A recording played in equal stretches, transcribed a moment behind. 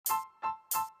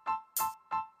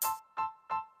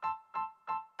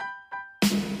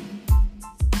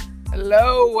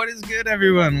Hello, what is good,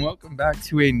 everyone? Welcome back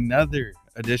to another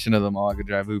edition of the Malaga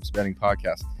Drive Hoops Betting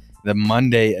Podcast, the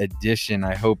Monday edition.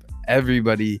 I hope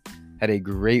everybody had a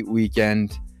great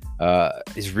weekend,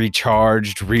 is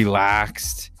recharged,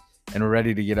 relaxed, and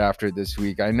ready to get after it this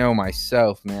week. I know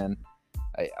myself, man.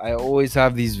 I always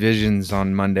have these visions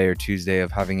on Monday or Tuesday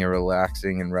of having a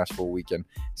relaxing and restful weekend.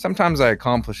 Sometimes I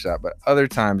accomplish that, but other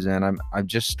times, man, I'm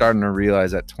just starting to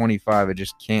realize at 25, I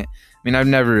just can't. I mean, I've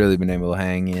never really been able to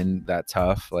hang in that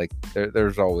tough. Like,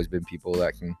 there's always been people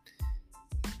that can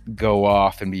go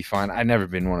off and be fine. I've never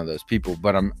been one of those people,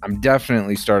 but I'm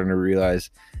definitely starting to realize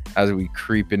as we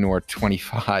creep into our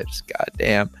 25s,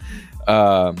 goddamn,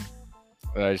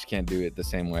 I just can't do it the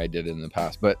same way I did it in the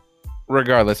past. But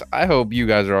regardless, I hope you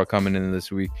guys are all coming in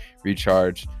this week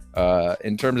recharged.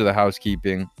 In terms of the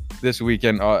housekeeping, this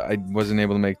weekend I wasn't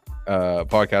able to make a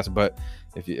podcast, but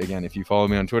if you follow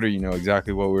me on Twitter, you know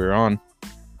exactly what we were on.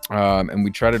 And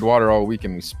we treaded water all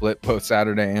weekend. We split both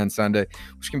Saturday and Sunday,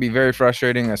 which can be very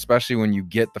frustrating, especially when you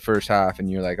get the first half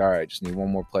and you're like, all right, just need one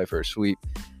more play for a sweep,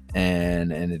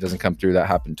 and it doesn't come through. That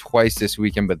happened twice this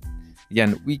weekend, but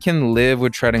again, we can live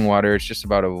with treading water. It's just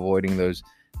about avoiding those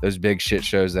big shit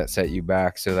shows that set you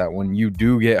back, so that when you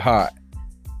do get hot,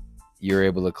 you're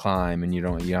able to climb and you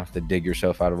don't have to dig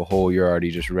yourself out of a hole. You're already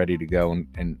just ready to go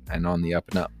and on the up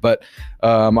and up. But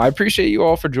I appreciate you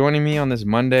all for joining me on this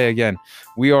Monday. Again,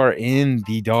 we are in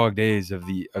the dog days of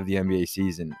the NBA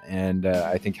season, and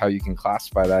I think how you can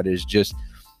classify that is just,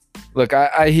 look,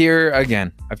 I hear,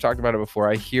 again, I've talked about it before,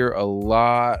 I hear a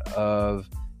lot of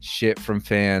shit from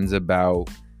fans about,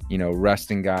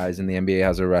 resting guys, and the NBA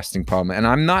has a resting problem. And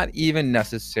I'm not even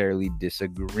necessarily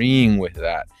disagreeing with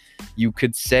that. You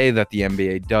could say that the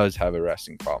NBA does have a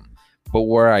resting problem. But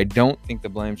where I don't think the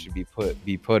blame should be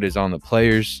put is on the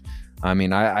players. I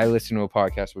mean, I listened to a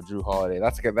podcast with Drew Holiday.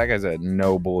 That guy's a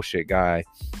no bullshit guy.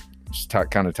 Just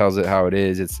kind of tells it how it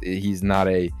is. He's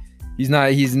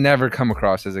never come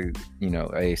across as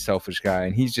a selfish guy.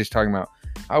 And he's just talking about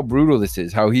how brutal this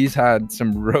is, how he's had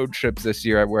some road trips this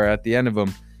year where at the end of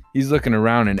them, he's looking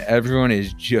around and everyone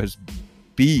is just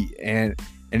beat. And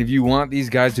if you want these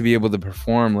guys to be able to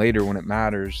perform later when it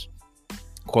matters,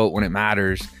 quote, when it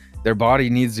matters, their body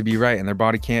needs to be right. And their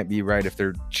body can't be right if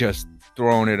they're just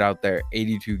throwing it out there.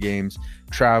 82 games,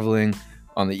 traveling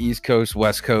on the East Coast,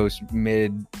 West Coast,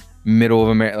 middle of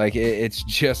America. Like,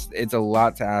 it's a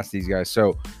lot to ask these guys.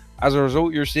 So as a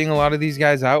result, you're seeing a lot of these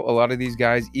guys out. A lot of these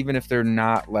guys, even if they're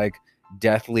not like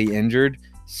deathly injured,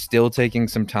 still taking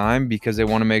some time because they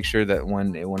want to make sure that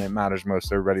when it matters most,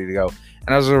 they're ready to go.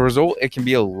 And as a result, it can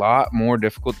be a lot more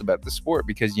difficult to bet the sport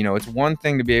because, it's one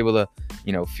thing to be able to,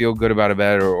 feel good about a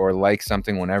bet or like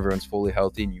something when everyone's fully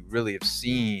healthy and you really have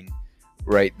seen,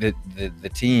 right,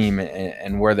 the team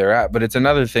and where they're at. But it's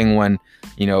another thing when,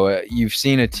 you've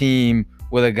seen a team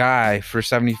with a guy for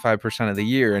 75% of the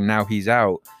year and now he's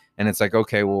out. And it's like,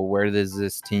 okay, well, where does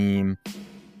this team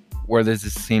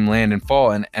land and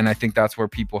fall? And I think that's where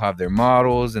people have their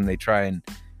models and they try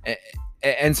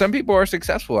and some people are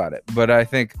successful at it. But I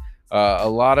think a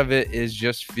lot of it is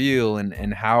just feel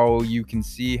and how you can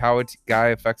see how a guy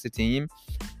affects a team.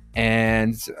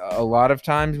 And a lot of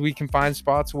times we can find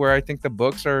spots where I think the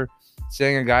books are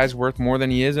saying a guy's worth more than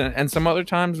he is. And some other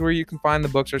times where you can find the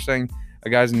books are saying a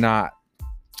guy's not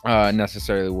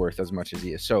necessarily worth as much as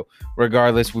he is. So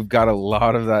regardless, we've got a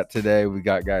lot of that today. We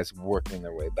got guys working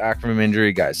their way back from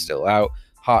injury, guys still out,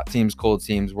 hot teams, cold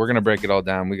teams. We're going to break it all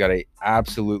down. We got a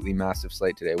absolutely massive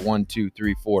slate today. 1, 2,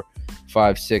 3, 4,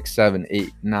 5, 6, 7,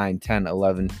 8, 9, 10,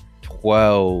 11,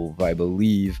 12, I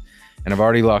believe. And I've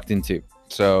already locked in 2.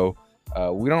 So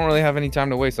we don't really have any time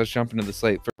to waste. Let's jump into the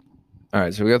slate. All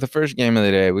right, so we got the first game of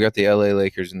the day. We got the LA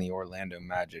Lakers and the Orlando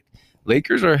Magic.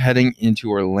 Lakers are heading into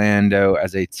Orlando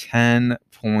as a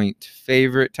 10-point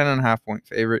favorite, 10.5-point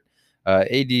favorite.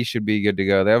 AD should be good to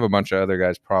go. They have a bunch of other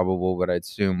guys probable, but I'd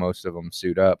assume most of them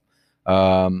suit up.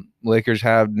 Lakers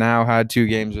have now had 2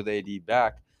 games with AD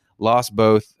back, lost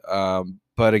both.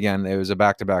 But again, it was a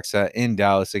back-to-back set in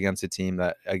Dallas against a team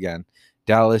that, again,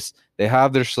 Dallas, they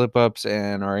have their slip-ups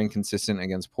and are inconsistent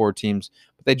against poor teams,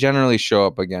 but they generally show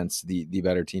up against the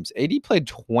better teams. AD played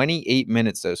 28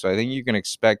 minutes, though, so I think you can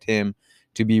expect him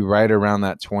to be right around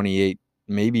that 28,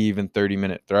 maybe even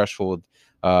 30-minute threshold.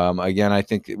 Again, I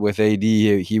think with AD,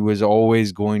 he was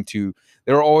always going to –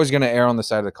 they were always going to err on the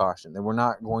side of the caution. They were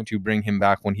not going to bring him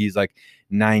back when he's like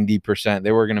 90%.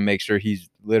 They were going to make sure he's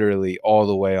literally all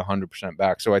the way 100%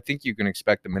 back. So I think you can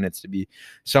expect the minutes to be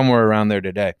somewhere around there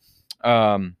today.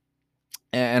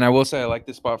 And I will say I like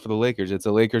this spot for the Lakers. It's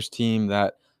a Lakers team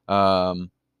that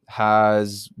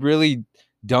has really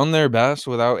done their best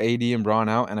without AD and Braun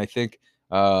out. And I think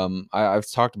I've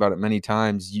talked about it many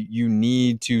times. You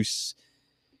need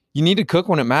to cook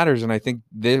when it matters, and I think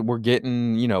that we're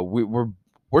getting,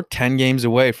 we're 10 games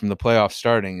away from the playoffs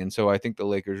starting, and so I think the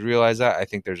Lakers realize that. I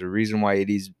think there's a reason why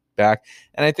AD's back,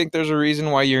 and I think there's a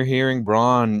reason why you're hearing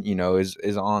Braun,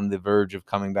 is on the verge of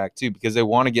coming back too, because they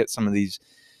want to get some of these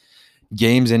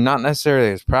games and not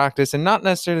necessarily as practice and not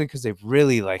necessarily because they've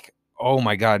really oh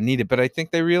my god, need it, but I think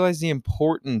they realize the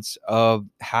importance of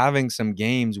having some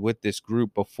games with this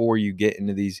group before you get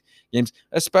into these games,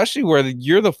 especially where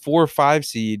you're the 4 or 5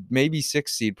 seed, maybe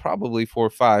 6 seed, probably 4 or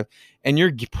 5, and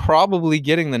you're probably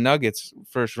getting the Nuggets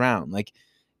first round.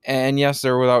 And yes,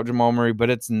 they're without Jamal Murray, but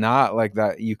it's not like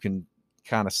that you can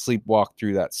kind of sleepwalk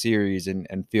through that series and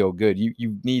feel good.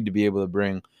 You need to be able to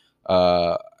bring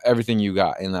everything you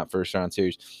got in that first round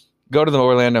series. Go to the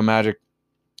Orlando Magic,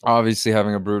 obviously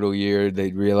having a brutal year.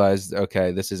 They realized,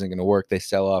 okay, this isn't going to work. They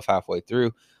sell off halfway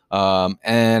through.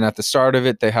 And at the start of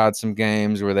it, they had some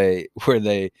games where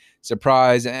they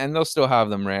surprise, and they'll still have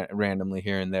them randomly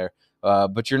here and there.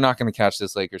 But you're not going to catch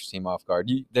this Lakers team off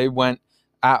guard. They went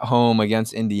at home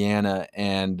against Indiana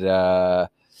and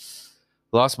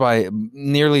lost by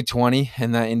nearly 20,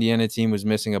 and that Indiana team was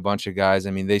missing a bunch of guys.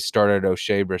 I mean, they started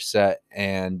O'Shea Brissett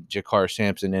and Jakar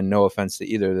Sampson, and no offense to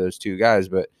either of those two guys,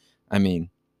 but I mean,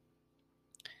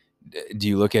 do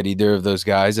you look at either of those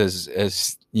guys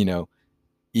as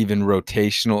even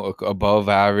rotational, above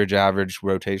average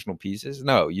rotational pieces?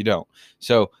 No, you don't.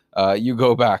 So you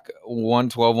go back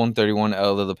 112, 131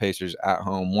 L to the Pacers at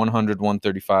home, 100,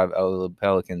 135 L to the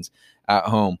Pelicans at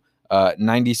home,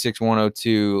 96,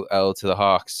 102 L to the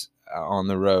Hawks on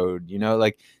the road.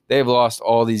 They've lost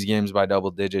all these games by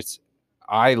double digits.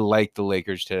 I like the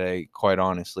Lakers today, quite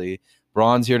honestly.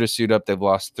 Braun's here to suit up. They've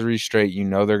lost 3 straight.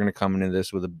 They're going to come into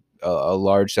this with a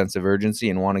large sense of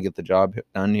urgency and want to get the job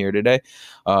done here today.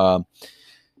 And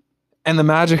the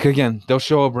Magic, again, they'll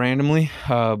show up randomly,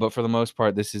 but for the most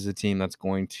part, this is a team that's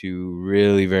going to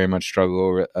really very much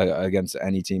struggle against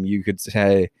any team. You could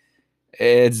say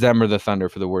it's them or the Thunder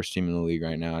for the worst team in the league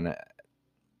right now, and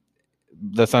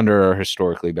the Thunder are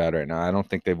historically bad right now. I don't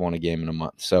think they've won a game in a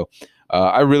month. So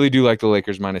I really do like the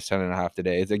Lakers minus 10.5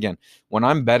 today. Again, when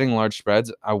I'm betting large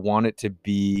spreads, I want it to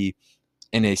be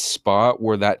in a spot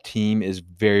where that team is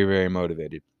very, very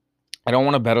motivated. I don't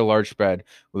want to bet a large spread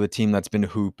with a team that's been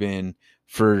hooping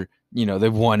for,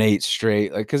 they've won 8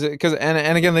 straight. Because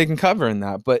again, they can cover in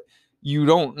that, but you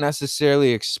don't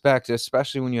necessarily expect,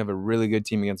 especially when you have a really good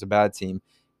team against a bad team,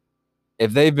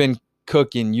 if they've been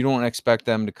cooking, you don't expect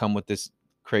them to come with this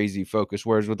crazy focus.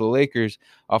 Whereas with the Lakers,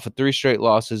 off of 3 straight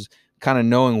losses, kind of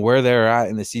knowing where they're at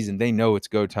in the season, they know it's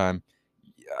go time.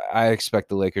 I expect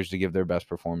the Lakers to give their best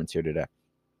performance here today.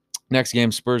 Next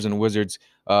game, Spurs and Wizards.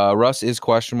 Russ is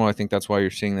questionable. I think that's why you're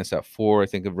seeing this at 4. I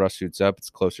think if Russ shoots up, it's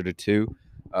closer to 2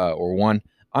 or 1.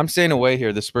 I'm staying away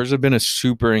here. The Spurs have been a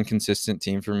super inconsistent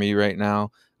team for me right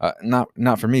now.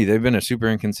 Not for me. They've been a super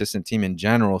inconsistent team in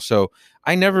general. So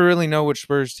I never really know which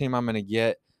Spurs team I'm going to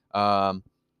get.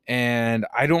 And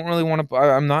I don't really want to –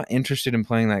 I'm not interested in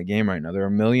playing that game right now. There are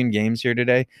a million games here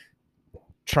today.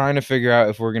 Trying to figure out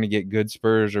if we're going to get good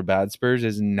Spurs or bad Spurs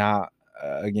is not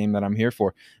a game that I'm here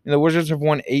for. The Wizards have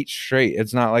won 8 straight.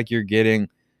 It's not like you're getting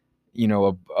 –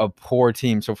 a poor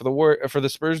team. So for the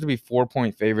Spurs to be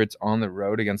 4-point favorites on the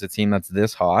road against a team that's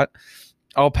this hot,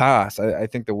 I'll pass. I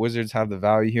think the Wizards have the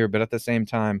value here, but at the same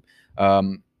time,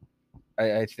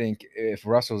 I think if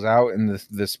Russell's out and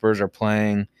the Spurs are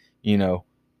playing, in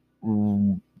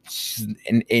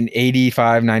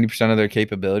 85, 90% of their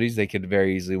capabilities, they could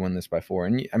very easily win this by 4.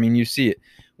 And I mean, you see it.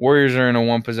 Warriors are in a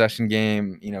 1-possession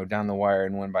game, down the wire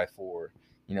and win by 4.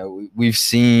 We've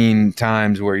seen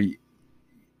times where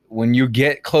when you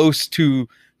get close to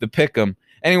the pick'em,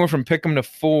 anywhere from pick'em to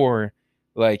 4,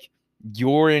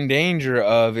 you're in danger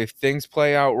of, if things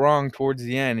play out wrong towards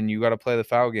the end and you got to play the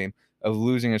foul game, of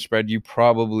losing a spread you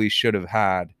probably should have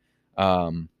had.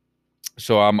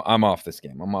 So I'm off this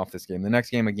game. The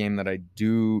next game, a game that I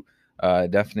do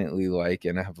definitely like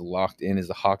and have locked in, is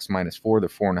the Hawks minus 4. They're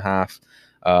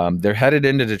 4.5. They're headed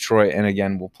into Detroit, and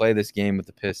again, we'll play this game with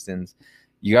the Pistons.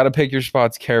 You got to pick your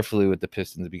spots carefully with the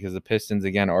Pistons, because the Pistons,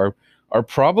 again, are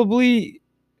probably,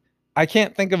 I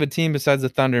can't think of a team besides the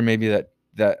Thunder, maybe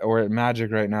that or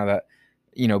Magic right now, that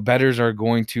bettors are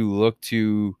going to look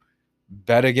to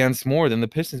bet against more than the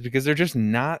Pistons, because they're just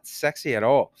not sexy at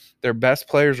all. Their best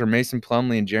players are Mason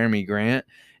Plumlee and Jeremy Grant,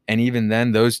 and even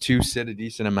then, those two sit a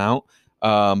decent amount.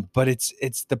 But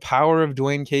it's the power of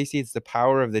Dwayne Casey. It's the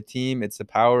power of the team. It's the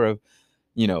power of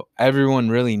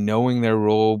everyone really knowing their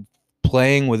role,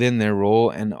 playing within their role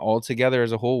and all together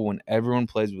as a whole, when everyone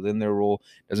plays within their role,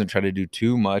 doesn't try to do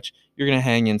too much, you're going to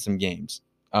hang in some games.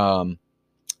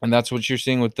 And that's what you're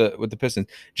seeing with the Pistons.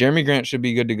 Jeremy Grant should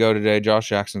be good to go today. Josh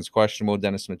Jackson's questionable.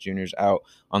 Dennis Smith Jr. is out.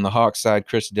 On the Hawks side,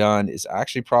 Chris Dunn is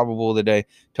actually probable today.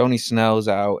 Tony Snell's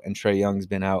out, and Trae Young's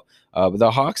been out. But the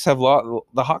Hawks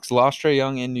lost Trae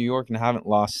Young in New York and haven't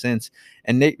lost since.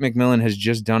 And Nate McMillan has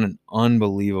just done an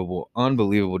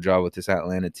unbelievable job with this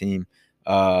Atlanta team.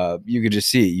 You could just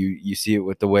see it. You see it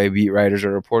with the way beat writers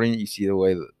are reporting it. You see the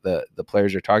way the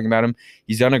players are talking about him.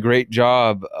 He's done a great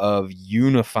job of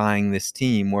unifying this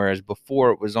team, whereas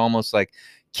before it was almost like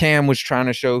Cam was trying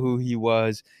to show who he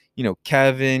was.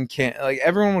 Kevin, like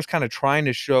everyone was kind of trying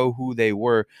to show who they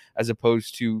were, as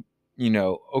opposed to,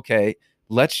 okay,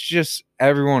 let's just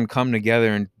everyone come together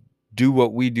and do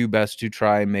what we do best to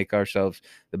try and make ourselves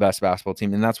the best basketball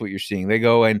team. And that's what you're seeing. They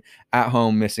go in at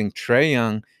home missing Trae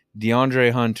Young,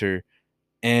 DeAndre Hunter,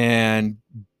 and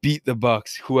beat the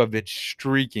Bucks, who have been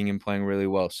streaking and playing really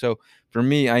well. So for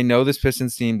me, I know this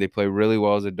Pistons team, they play really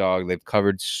well as a dog. They've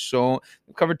covered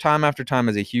time after time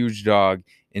as a huge dog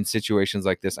in situations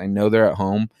like this. I know they're at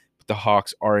home, but the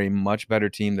Hawks are a much better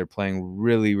team. They're playing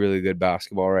really, really good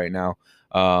basketball right now.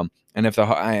 And if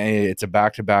it's a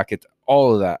back-to-back, it's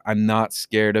all of that. I'm not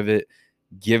scared of it.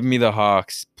 Give me the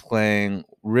Hawks playing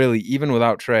really, even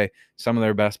without Trae, some of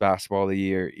their best basketball of the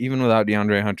year. Even without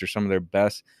DeAndre Hunter, some of their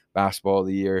best basketball of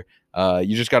the year.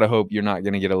 You just got to hope you're not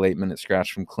going to get a late-minute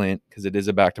scratch from Clint, because it is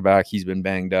a back-to-back. He's been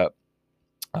banged up.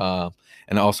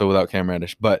 And also without Cam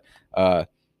Reddish. But I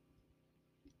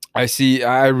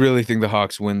really think the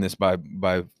Hawks win this by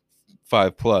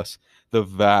 5+ the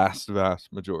vast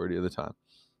majority of the time.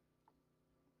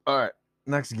 All right.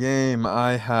 Next game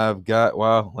I have got,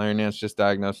 Larry Nance just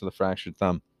diagnosed with a fractured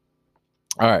thumb.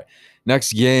 All right.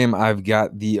 Next game I've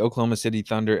got the Oklahoma City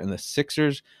Thunder and the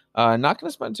Sixers. Not going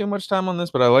to spend too much time on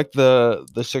this, but I like the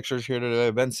Sixers here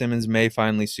today. Ben Simmons may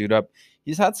finally suit up.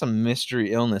 He's had some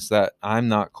mystery illness that I'm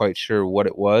not quite sure what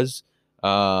it was.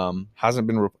 Hasn't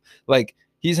been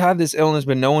he's had this illness,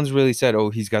 but no one's really said,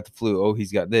 oh, he's got the flu. Oh,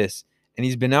 he's got this. And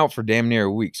he's been out for damn near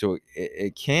a week, so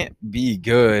it can't be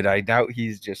good. I doubt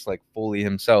he's just fully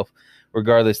himself.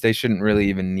 Regardless, they shouldn't really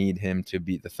even need him to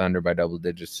beat the Thunder by double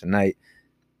digits tonight.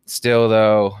 Still,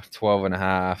 though,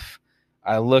 12.5.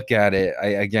 I look at it.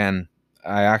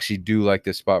 I actually do like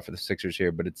this spot for the Sixers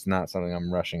here, but it's not something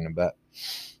I'm rushing to bet.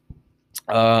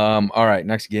 All right,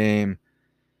 next game.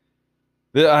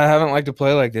 I haven't liked to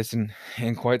play like this in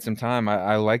quite some time.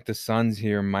 I like the Suns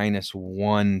here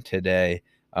 -1 today.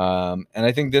 And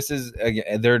I think this is,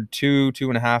 again, they're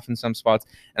 2.5 in some spots.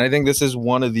 And I think this is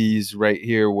one of these right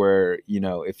here where,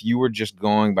 if you were just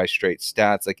going by straight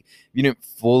stats, if you didn't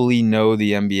fully know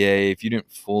the NBA, if you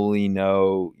didn't fully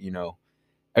know,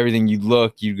 everything,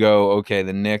 you'd go, okay,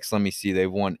 the Knicks, let me see,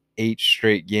 they've won 8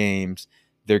 straight games.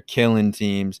 They're killing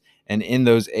teams. And in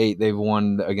those 8, they've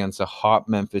won against a hot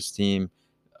Memphis team,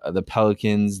 the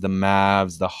Pelicans, the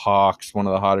Mavs, the Hawks, one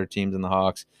of the hotter teams in the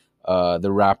Hawks, the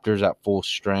Raptors at full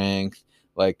strength.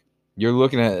 You're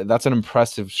looking at, that's an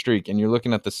impressive streak. And you're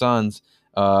looking at the Suns,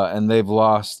 and they've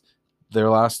lost their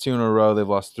last 2 in a row. They've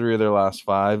lost 3 of their last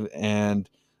 5. And,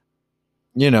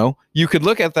 you could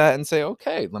look at that and say,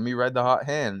 okay, let me ride the hot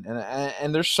hand.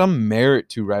 And there's some merit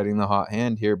to riding the hot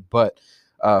hand here. But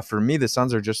for me, the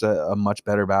Suns are just a much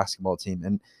better basketball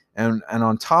team. And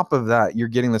on top of that, you're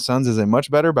getting the Suns as a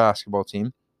much better basketball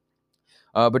team.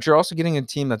 But you're also getting a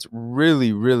team that's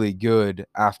really, really good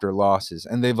after losses.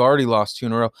 And they've already lost 2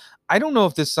 in a row. I don't know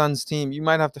if this Suns team, you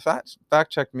might have to fact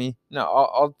check me. No,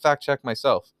 I'll fact check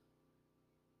myself.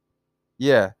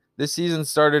 Yeah, this season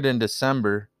started in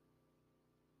December.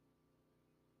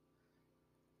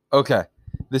 Okay.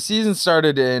 The season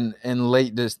started in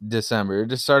late December. It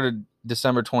just started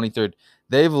December 23rd.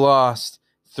 They've lost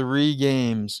 3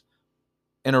 games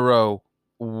in a row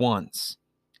once.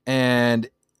 And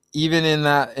even in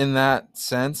that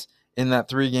sense, in that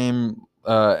 3-game,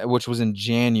 which was in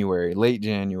January, late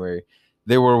January,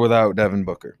 they were without Devin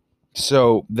Booker.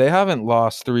 So they haven't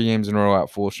lost 3 games in a row at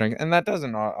full strength, and that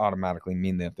doesn't automatically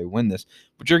mean that they win this.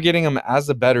 But you're getting them as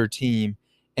a better team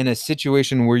in a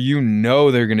situation where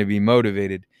they're going to be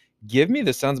motivated. Give me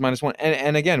the Suns -1.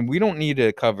 And again, we don't need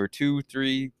to cover 2,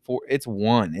 3, 4. It's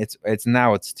 1. It's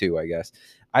 2, I guess.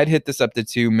 I'd hit this up to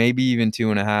 2, maybe even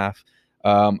 2.5.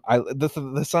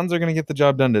 The Suns are going to get the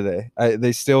job done today.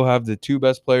 They still have the 2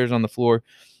 best players on the floor.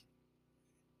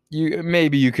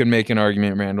 You can make an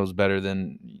argument Randall's better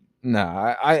than.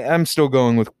 Nah, I'm still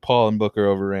going with Paul and Booker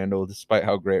over Randall, despite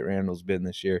how great Randall's been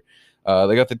this year.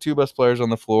 They got the 2 best players on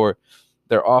the floor.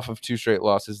 They're off of 2 straight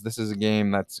losses. This is a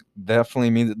game that's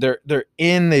definitely means that they're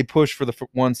in. They push for the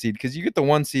 1 seed because you get the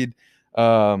 1 seed.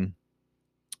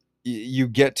 You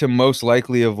get to most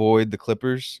likely avoid the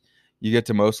Clippers. You get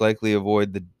to most likely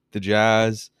avoid the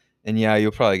Jazz, and yeah,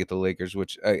 you'll probably get the Lakers.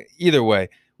 Which either way,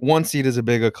 1 seed is a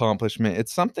big accomplishment.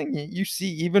 It's something you see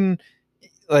even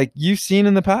like you've seen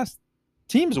in the past.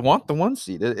 Teams want the 1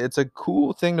 seed. It's a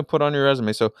cool thing to put on your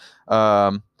resume. So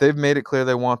they've made it clear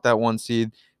they want that 1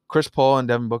 seed. Chris Paul and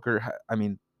Devin Booker. I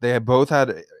mean, they have both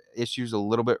had issues a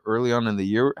little bit early on in the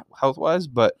year health wise,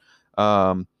 but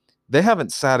they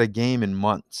haven't sat a game in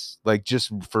months. Like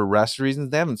just for rest reasons,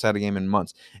 they haven't sat a game in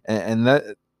months. And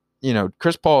that,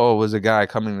 Chris Paul was a guy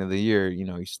coming into the year.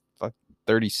 He's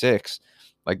 36.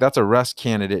 Like that's a rest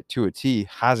candidate to a T.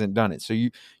 Hasn't done it. So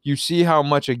you see how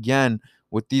much again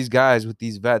with these guys, with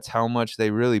these vets, how much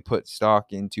they really put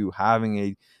stock into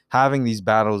having these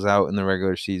battles out in the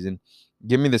regular season.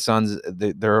 Give me the Suns.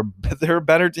 They're a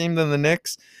better team than the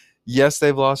Knicks. Yes,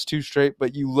 they've lost 2 straight,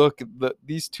 but you look at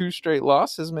these 2 straight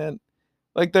losses, man.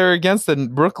 Like they're against the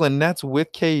Brooklyn Nets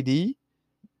with KD.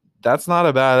 That's not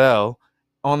a bad L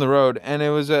on the road, and it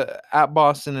was at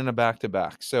Boston in a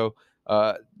back-to-back. So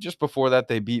just before that,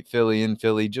 they beat Philly in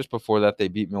Philly. Just before that, they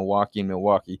beat Milwaukee in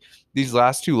Milwaukee. These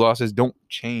last 2 losses don't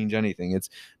change anything. It's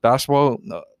basketball.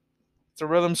 It's a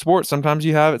rhythm sport. Sometimes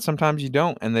you have it, sometimes you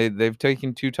don't. And they've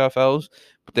taken 2 tough L's,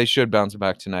 but they should bounce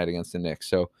back tonight against the Knicks.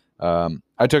 So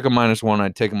I took a -1.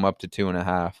 I'd take them up to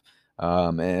 2.5,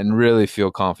 and really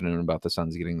feel confident about the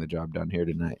Suns getting the job done here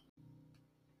tonight.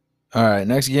 All right,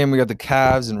 next game we got the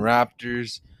Cavs and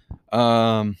Raptors.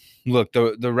 Look,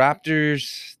 the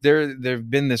Raptors, they've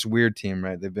been this weird team,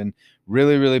 right? They've been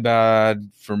really, really bad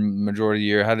for majority of the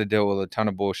year. Had to deal with a ton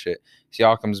of bullshit.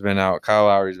 Siakam's been out, Kyle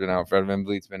Lowry's been out, Fred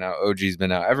VanVleet's been out, OG's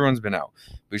been out, everyone's been out.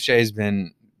 Boucher's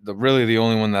been really the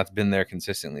only one that's been there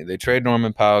consistently. They trade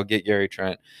Norman Powell, get Gary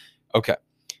Trent. Okay.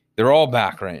 They're all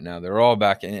back right now. They're all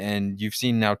back, and you've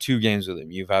seen now 2 games with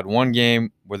them. You've had 1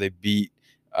 game where they beat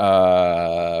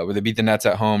the Nets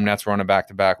at home. Nets were on a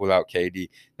back-to-back without KD.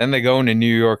 Then they go into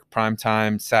New York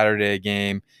primetime Saturday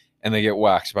game, and they get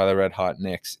waxed by the red-hot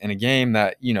Knicks in a game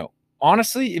that,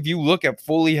 honestly, if you look at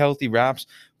fully healthy Raps,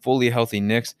 fully healthy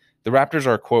Knicks, the Raptors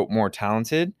are, quote, more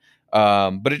talented.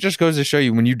 But it just goes to show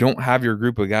you when you don't have your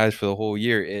group of guys for the whole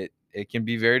year, it can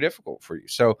be very difficult for you.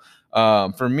 So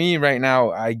for me right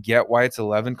now, I get why it's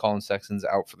 11. Colin Sexton's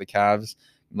out for the Cavs.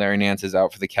 Larry Nance is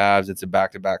out for the Cavs. It's a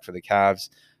back-to-back for the Cavs.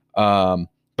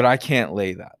 But I can't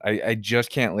lay that. I just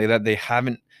can't lay that.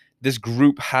 This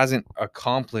group hasn't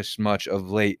accomplished much of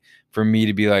late for me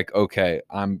to be like, okay,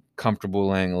 I'm comfortable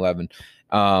laying 11.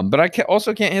 But I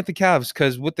also can't hit the Cavs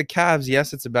because with the Cavs,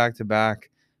 yes, it's a back-to-back.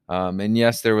 And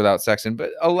yes, they're without Sexton,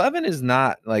 but 11 is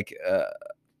not like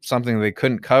something they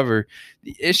couldn't cover.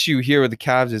 The issue here with the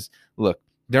Cavs is, look,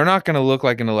 they're not going to look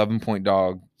like an 11-point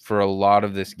dog for a lot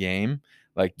of this game.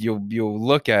 Like you'll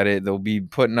look at it, they'll be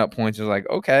putting up points. It's like,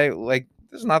 okay, like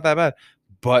this is not that bad.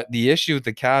 But the issue with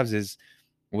the Cavs is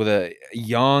with a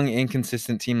young,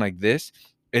 inconsistent team like this,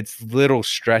 it's little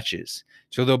stretches.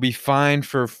 So they'll be fine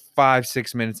for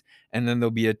 5-6 minutes, and then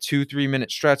there'll be a 2-3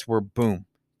 minute stretch where boom,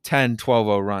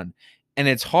 10-12-0 run. And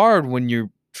it's hard when you're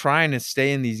trying to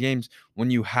stay in these games when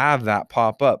you have that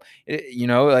pop up.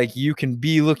 Like you can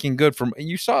be looking good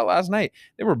you saw it last night.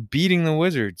 They were beating the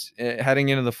Wizards heading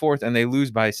into the 4th, and they lose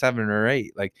by 7 or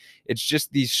 8. Like it's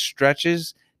just these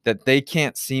stretches that they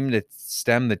can't seem to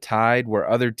stem the tide where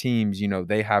other teams,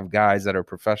 they have guys that are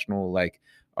professional. Like,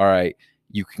 all right,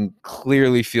 you can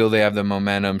clearly feel they have the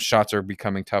momentum. Shots are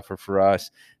becoming tougher for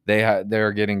us.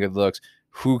 They're getting good looks.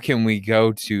 Who can we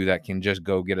go to that can just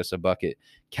go get us a bucket?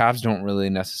 Cavs don't really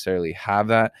necessarily have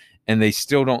that, and they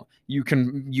still don't. You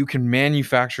can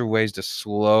manufacture ways to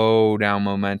slow down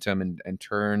momentum and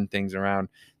turn things around.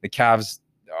 The Cavs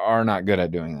are not good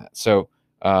at doing that. So,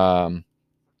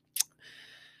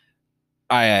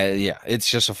 it's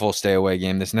just a full stay away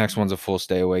game. This next one's a full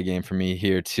stay away game for me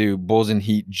here too. Bulls and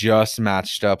Heat just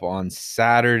matched up on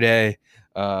Saturday.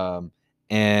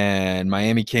 And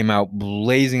Miami came out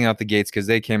blazing out the gates because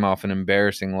they came off an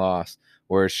embarrassing loss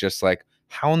where it's just like,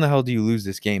 how in the hell do you lose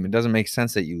this game? It doesn't make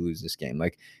sense that you lose this game.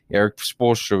 Like Eric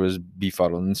Spoelstra was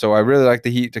befuddled. And so I really like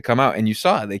the Heat to come out. And you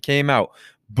saw it. They came out,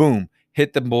 boom,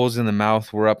 hit the Bulls in the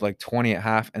mouth. We're up like 20 at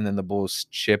half. And then the Bulls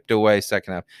chipped away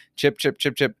second half. Chip,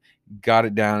 got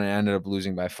it down and ended up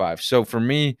losing by 5. So for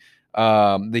me,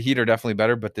 the Heat are definitely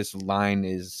better, but this line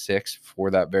is 6 for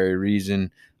that very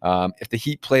reason. If the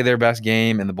Heat play their best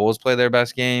game and the Bulls play their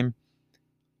best game,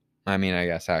 I mean, I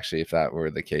guess actually if that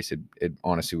were the case, it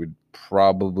honestly would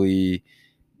probably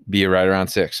be right around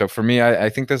 6. So for me, I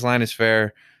think this line is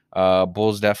fair.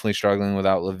 Bulls definitely struggling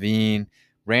without Levine.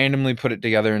 Randomly put it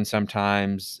together, and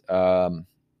sometimes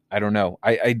I don't know.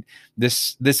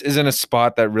 This isn't a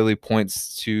spot that really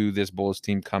points to this Bulls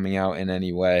team coming out in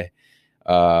any way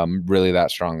really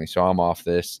that strongly. So I'm off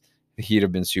this. The Heat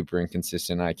have been super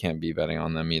inconsistent. I can't be betting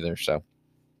on them either. So,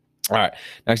 all right,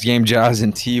 next game, Jazz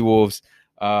and T-Wolves.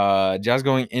 Jazz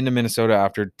going into Minnesota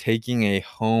after taking a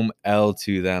home L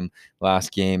to them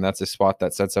last game. That's a spot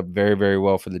that sets up very, very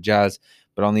well for the Jazz.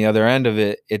 But on the other end of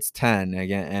it, it's 10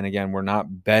 again. And again, we're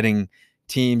not betting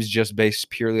teams just based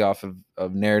purely off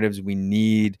of narratives. We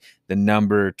need the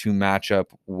number to match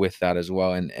up with that as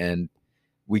well. And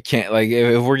we can't, like,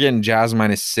 if we're getting Jazz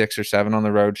 -6 or 7 on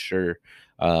the road, sure,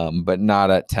 but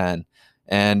not at 10.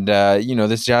 And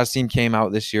this Jazz team came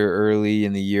out this year early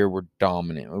in the year, were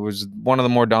dominant. It was one of the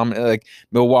more dominant, like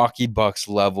Milwaukee Bucks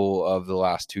level of the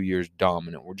last 2 years,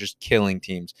 dominant. We're just killing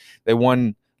teams. They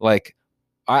won, like,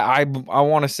 I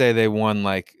want to say they won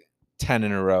like 10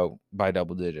 in a row by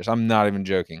double digits. I'm not even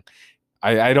joking.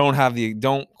 I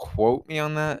don't quote me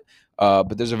on that,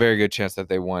 but there's a very good chance that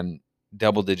they won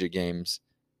double digit games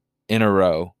in a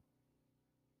row,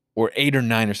 or 8 or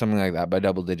 9 or something like that by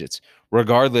double digits.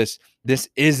 Regardless, this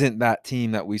isn't that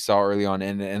team that we saw early on,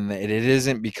 and it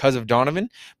isn't because of Donovan,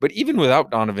 but even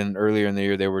without Donovan earlier in the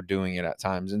year, they were doing it at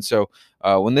times. And so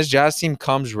when this Jazz team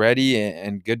comes ready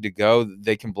and good to go,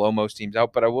 they can blow most teams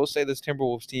out. But I will say this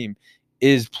Timberwolves team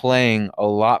is playing a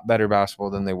lot better basketball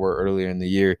than they were earlier in the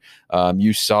year.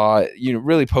 You saw,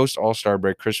 really post All-Star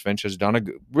break, Chris Finch has done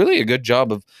really a good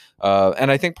job of,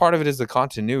 and I think part of it is the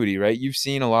continuity, right? You've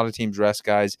seen a lot of teams rest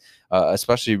guys,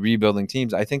 especially rebuilding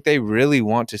teams. I think they really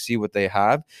want to see what they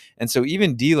have. And so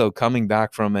even D'Lo coming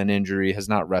back from an injury has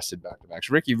not rested back-to-backs.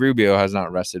 Ricky Rubio has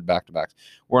not rested back-to-backs.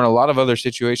 Where in a lot of other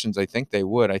situations, I think they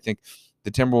would. I think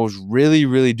the Timberwolves really,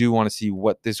 really do want to see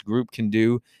what this group can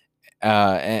do,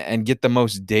 and get the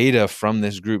most data from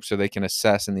this group so they can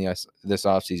assess in this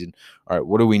offseason, all right,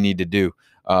 what do we need to do?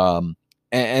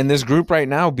 And this group right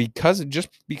now, because of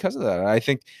that, I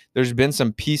think there's been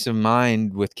some peace of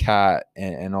mind with Cat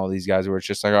and all these guys where it's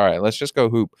just like, all right, let's just go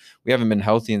hoop. We haven't been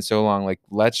healthy in so long. Like,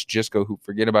 let's just go hoop.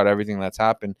 Forget about everything that's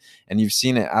happened. And you've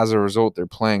seen it as a result. They're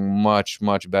playing much,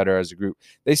 much better as a group.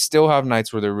 They still have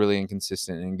nights where they're really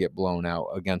inconsistent and get blown out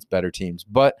against better teams.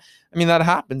 But, I mean, that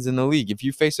happens in the league. If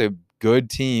you face a good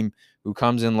team who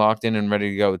comes in locked in and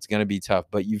ready to go, it's going to be tough.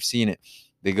 But you've seen it.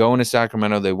 They go into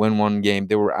Sacramento. They win one game.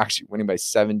 They were actually winning by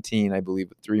 17, I believe,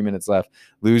 with 3 minutes left.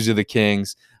 Lose to the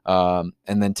Kings, and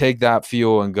then take that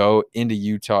feel and go into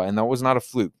Utah. And that was not a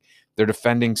fluke. They're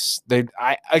defending.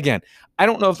 I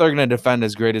don't know if they're going to defend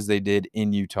as great as they did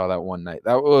in Utah that one night.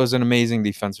 That was an amazing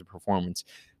defensive performance.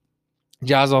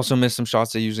 Jazz also missed some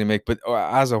shots they usually make, but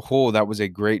as a whole, that was a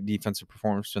great defensive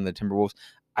performance from the Timberwolves.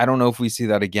 I don't know if we see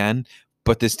that again,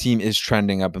 but this team is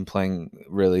trending up and playing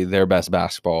really their best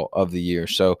basketball of the year.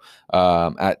 So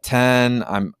at 10,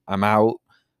 I'm out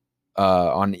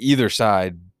on either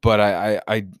side, but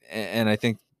I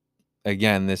think,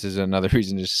 again, this is another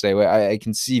reason to say I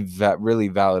can see really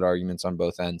valid arguments on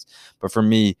both ends. But for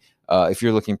me, if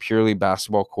you're looking purely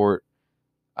basketball court,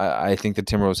 I think the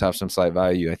Timberwolves have some slight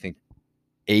value. I think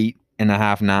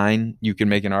 8.5, 9, you can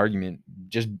make an argument.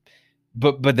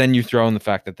 But then you throw in the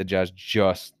fact that the Jazz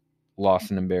just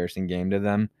lost an embarrassing game to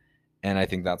them, and I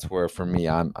think that's where, for me,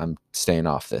 I'm staying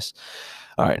off this.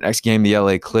 All right, next game, the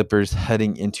LA Clippers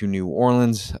heading into New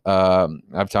Orleans.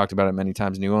 I've talked about it many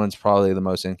times. New Orleans probably the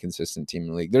most inconsistent team in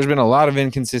the league. There's been a lot of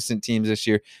inconsistent teams this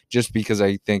year, just because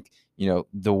I think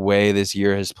the way this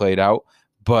year has played out.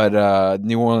 But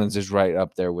New Orleans is right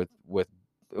up there with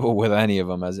any of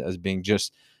them as being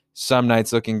just some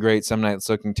nights looking great, some nights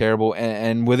looking terrible,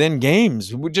 and within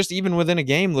games, just even within a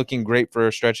game, looking great for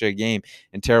a stretch of a game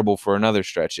and terrible for another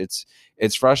stretch.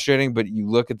 It's frustrating, but you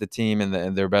look at the team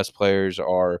and their best players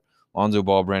are Lonzo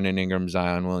Ball, Brandon Ingram,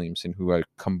 Zion Williamson, who are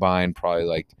combined probably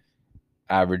like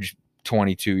average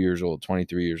 22 years old,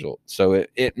 23 years old. So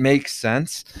it makes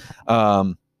sense.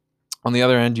 On the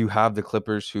other end, you have the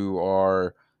Clippers, who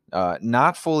are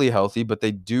not fully healthy, but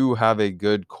they do have a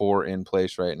good core in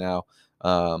place right now.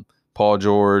 Paul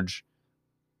George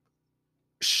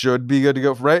should be good to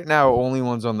go. Right now, only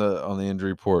ones on the injury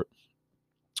report: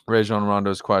 Rajon Rondo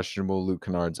is questionable, Luke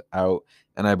Kennard's out,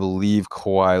 and I believe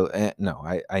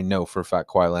I know for a fact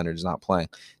Kawhi Leonard is not playing.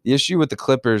 The issue with the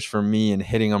Clippers for me and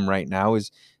hitting them right now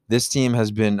is this team has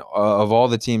been, of all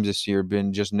the teams this year,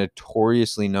 been just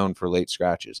notoriously known for late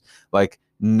scratches. Like,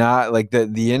 not like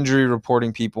the injury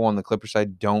reporting people on the Clippers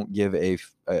side don't give a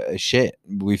shit.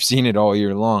 We've seen it all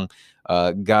year long.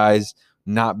 Guys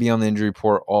not be on the injury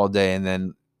report all day, and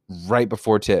then right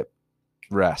before tip,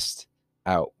 rest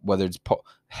out. Whether it's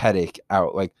headache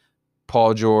out. Like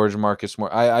Paul George, Marcus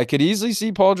Smart. I could easily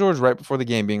see Paul George right before the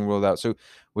game being ruled out. So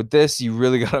with this, you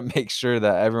really got to make sure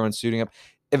that everyone's suiting up.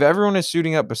 If everyone is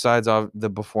suiting up besides the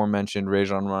before mentioned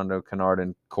Rajon Rondo, Kennard,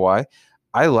 and Kawhi,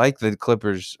 I like the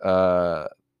Clippers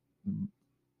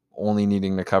only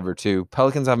needing to cover two.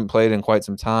 Pelicans haven't played in quite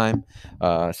some time,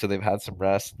 so they've had some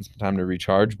rest and some time to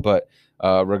recharge. But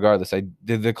regardless,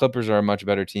 the Clippers are a much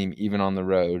better team, even on the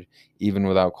road, even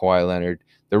without Kawhi Leonard.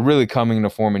 They're really coming to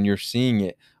form, and you're seeing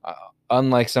it.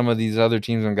 Unlike some of these other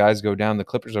teams, when guys go down, the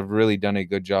Clippers have really done a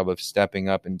good job of stepping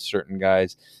up in certain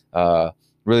guys,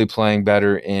 really playing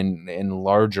better in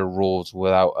larger roles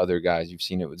without other guys. You've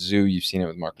seen it with Zoo, you've seen it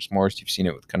with Marcus Morris, you've seen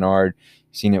it with Kennard,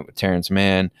 you've seen it with Terrence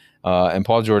Mann. And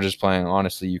Paul George is playing.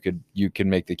 Honestly, you could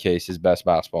make the case his best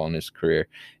basketball in his career.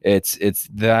 It's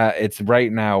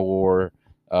right now or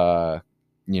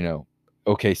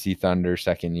OKC Thunder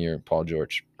second year Paul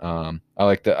George. I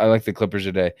like the Clippers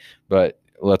today, but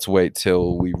let's wait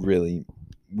till we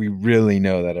really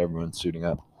know that everyone's suiting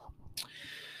up.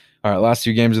 All right, last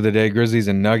two games of the day, Grizzlies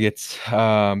and Nuggets.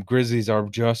 Grizzlies are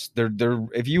just they're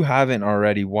if you haven't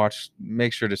already watched,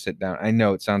 make sure to sit down. I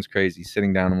know it sounds crazy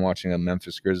sitting down and watching a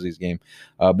Memphis Grizzlies game,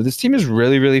 but this team is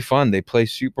really, really fun. They play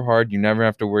super hard. You never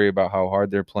have to worry about how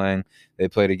hard they're playing. They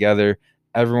play together.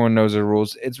 Everyone knows the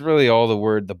rules. It's really all the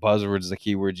buzzwords, the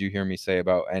keywords you hear me say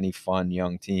about any fun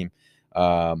young team.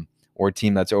 Or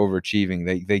team that's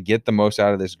overachieving. They get the most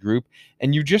out of this group.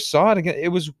 And you just saw it again. It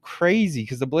was crazy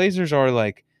because the Blazers are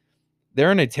like,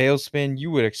 they're in a tailspin.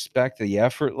 You would expect the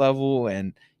effort level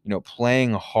and,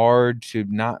 playing hard to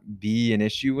not be an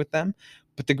issue with them.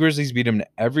 But the Grizzlies beat them to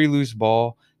every loose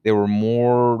ball. They were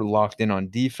more locked in on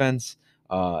defense.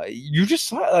 You just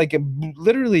saw like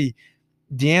literally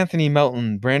DeAnthony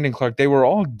Melton, Brandon Clark, they were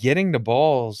all getting the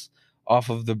balls off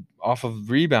of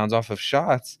rebounds, off of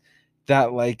shots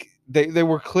that like they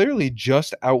were clearly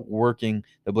just outworking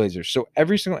the Blazers. So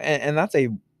every single and that's a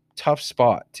tough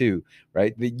spot too,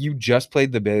 right? That you just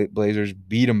played the Blazers,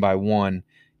 beat them by one.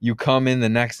 You come in the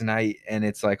next night and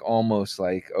it's like almost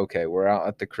like, okay, we're out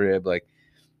at the crib. Like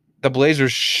the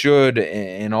Blazers should,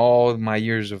 in all my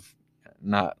years of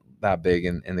not that big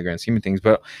in the grand scheme of things,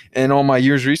 but in all my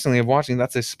years recently of watching,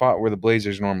 that's a spot where the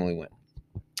Blazers normally win.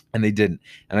 And they didn't.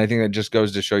 And I think that just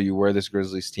goes to show you where this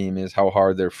Grizzlies team is, how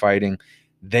hard they're fighting.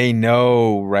 They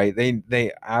know, right?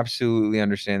 They absolutely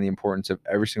understand the importance of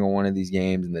every single one of these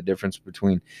games and the difference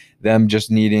between them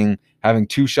just having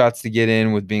two shots to get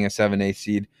in with being a 7-8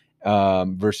 seed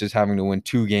versus having to win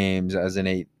two games as a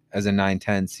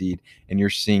 9-10 seed. And you're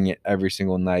seeing it every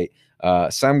single night.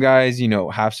 Some guys,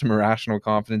 have some irrational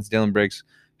confidence. Dylan Briggs,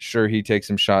 sure, he takes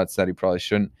some shots that he probably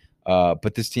shouldn't.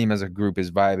 But this team as a group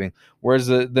is vibing. Whereas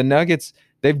the Nuggets,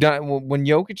 they've done when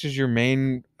Jokic is your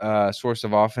main source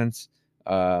of offense,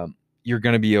 you're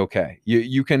going to be okay.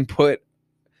 You can put.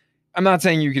 I'm not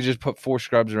saying you could just put four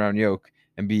scrubs around Jokic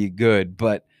and be good,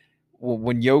 but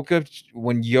when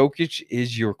Jokic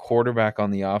is your quarterback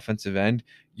on the offensive end,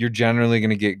 you're generally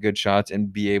going to get good shots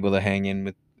and be able to hang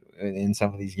in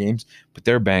some of these games. But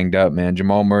they're banged up, man.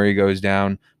 Jamal Murray goes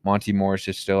down, Monty Morris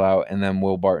is still out, and then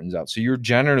Will Barton's out. So you're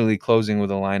generally closing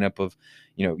with a lineup of,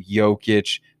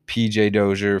 Jokic, PJ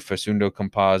Dozier, Facundo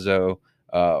Campazzo,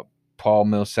 Paul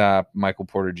Millsap, Michael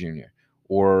Porter Jr.,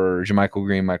 or JaMychal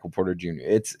Green, Michael Porter Jr.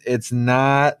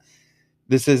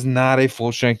 This is not a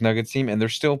full-strength Nuggets team, and they're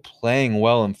still playing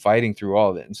well and fighting through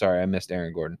all of it. And sorry, I missed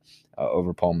Aaron Gordon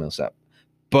over Paul Millsap.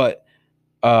 But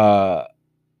I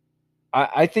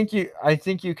think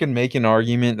you can make an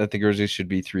argument that the Grizzlies should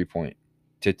be 3-point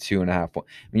to 2.5 point.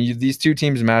 I mean, these two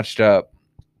teams matched up,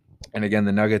 and again,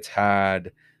 the Nuggets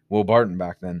had Will Barton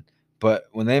back then. But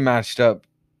when they matched up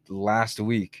last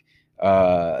week,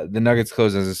 the Nuggets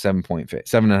closed as a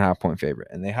 7.5 point favorite,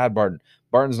 and they had Barton.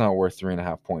 Barton's not worth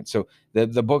 3.5 points. So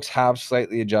the books have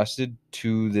slightly adjusted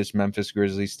to this Memphis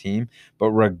Grizzlies team,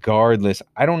 but regardless,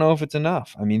 I don't know if it's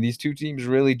enough. I mean, these two teams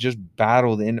really just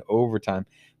battled in overtime.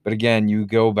 But again, you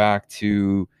go back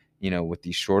to, with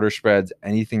these shorter spreads,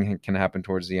 anything can happen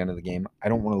towards the end of the game. I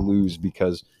don't want to lose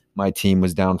because my team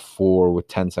was down 4 with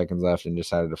 10 seconds left and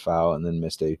decided to foul and then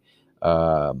missed a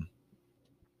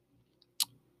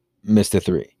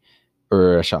 3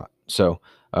 or a shot. So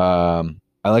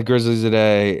I like Grizzlies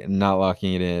today, not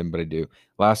locking it in, but I do.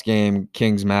 Last game,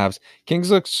 Kings Mavs. Kings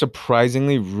look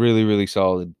surprisingly really, really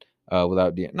solid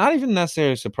without D. Not even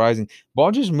necessarily surprising.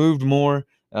 Ball just moved more.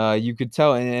 You could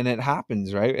tell, and it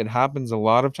happens, right? It happens a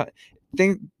lot of time.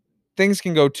 Things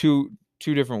can go two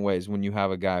different ways when you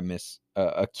have a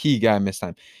key guy miss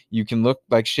time. You can look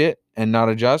like shit and not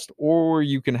adjust, or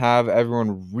you can have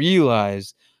everyone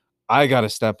realize I got to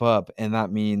step up, and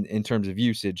that means in terms of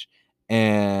usage,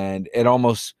 and it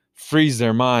almost frees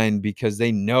their mind because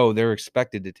they know they're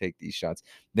expected to take these shots.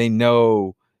 They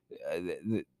know,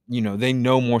 they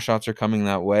know more shots are coming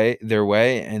their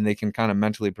way, and they can kind of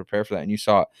mentally prepare for that. And you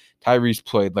saw it. Tyrese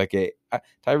played like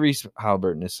Tyrese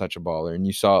Halliburton is such a baller, and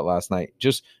you saw it last night.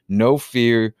 Just no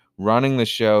fear, running the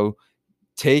show,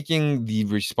 taking the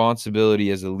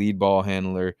responsibility as a lead ball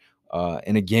handler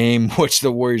in a game which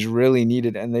the Warriors really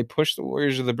needed, and they pushed the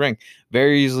Warriors to the brink.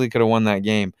 Very easily could have won that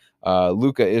game.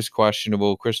 Luka is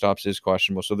questionable. Kristaps is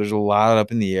questionable. So there's a lot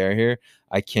up in the air here.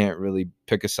 I can't really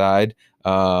pick a side.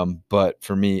 But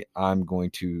for me, I'm going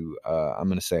to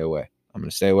stay away. I'm going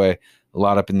to stay away. A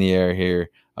lot up in the air here.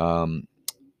 And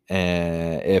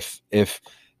if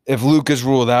Luka's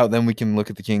ruled out, then we can look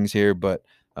at the Kings here. But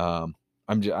I'm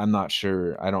not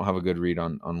sure. I don't have a good read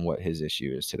on what his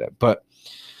issue is today. But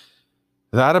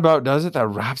that about does it. That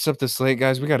wraps up the slate,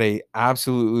 guys. We got a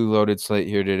absolutely loaded slate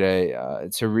here today.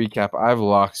 To recap, I've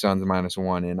locked Suns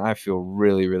 -1, and I feel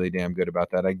really, really damn good about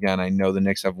that. Again, I know the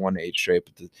Knicks have won 8 straight,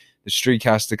 but the streak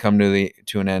has to come to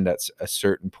an end at a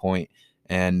certain point.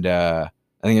 And I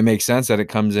think it makes sense that it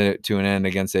comes to an end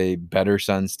against a better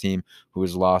Suns team who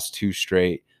has lost 2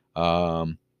 straight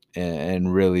and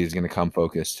really is going to come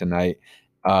focused tonight.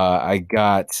 I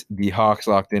got the Hawks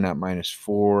locked in at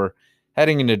 -4.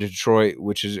 Heading into Detroit,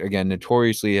 which is, again,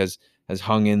 notoriously has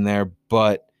hung in there,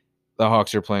 but the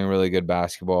Hawks are playing really good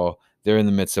basketball. They're in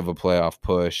the midst of a playoff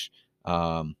push.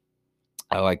 I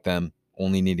like them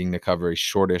only needing to cover a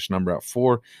shortish number at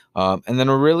 4. And then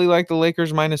I really like the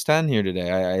Lakers -10 here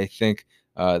today. I think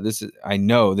I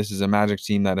know this is a Magic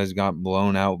team that has gotten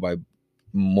blown out by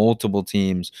multiple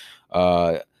teams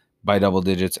by double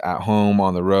digits at home,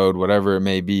 on the road, whatever it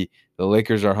may be. The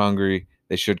Lakers are hungry.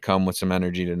 They should come with some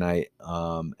energy tonight,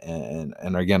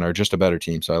 and again are just a better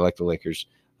team. So I like the Lakers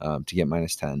to get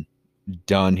 -10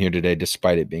 done here today,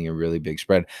 despite it being a really big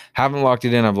spread. Haven't locked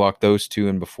it in. I've locked those two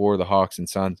in before, the Hawks and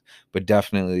Suns, but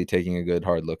definitely taking a good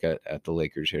hard look at the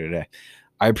Lakers here today.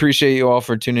 I appreciate you all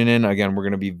for tuning in. Again, we're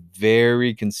going to be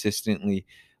very consistently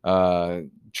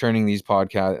churning these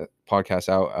podcasts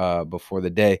out before the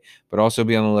day, but also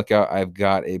be on the lookout. I've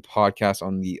got a podcast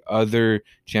on the other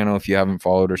channel. If you haven't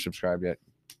followed or subscribed yet,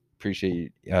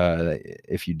 appreciate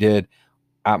if you did,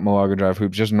 at Malaga Drive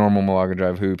Hoops, just normal Malaga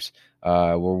Drive Hoops,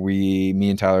 where me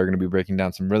and Tyler are going to be breaking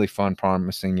down some really fun,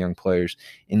 promising young players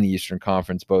in the Eastern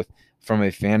Conference, both from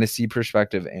a fantasy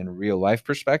perspective and real life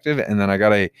perspective. And then I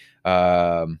got a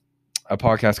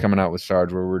podcast coming out with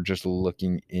Sarge where we're just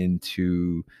looking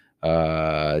into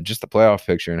just the playoff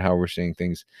picture and how we're seeing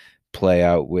things play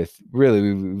out. With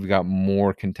really, we've got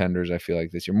more contenders, I feel like,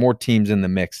 this year, more teams in the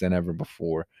mix than ever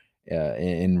before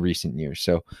in recent years.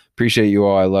 So appreciate you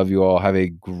all. I love you all.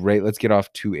 Let's get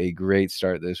off to a great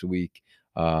start this week.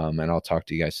 And I'll talk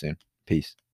to you guys soon. Peace.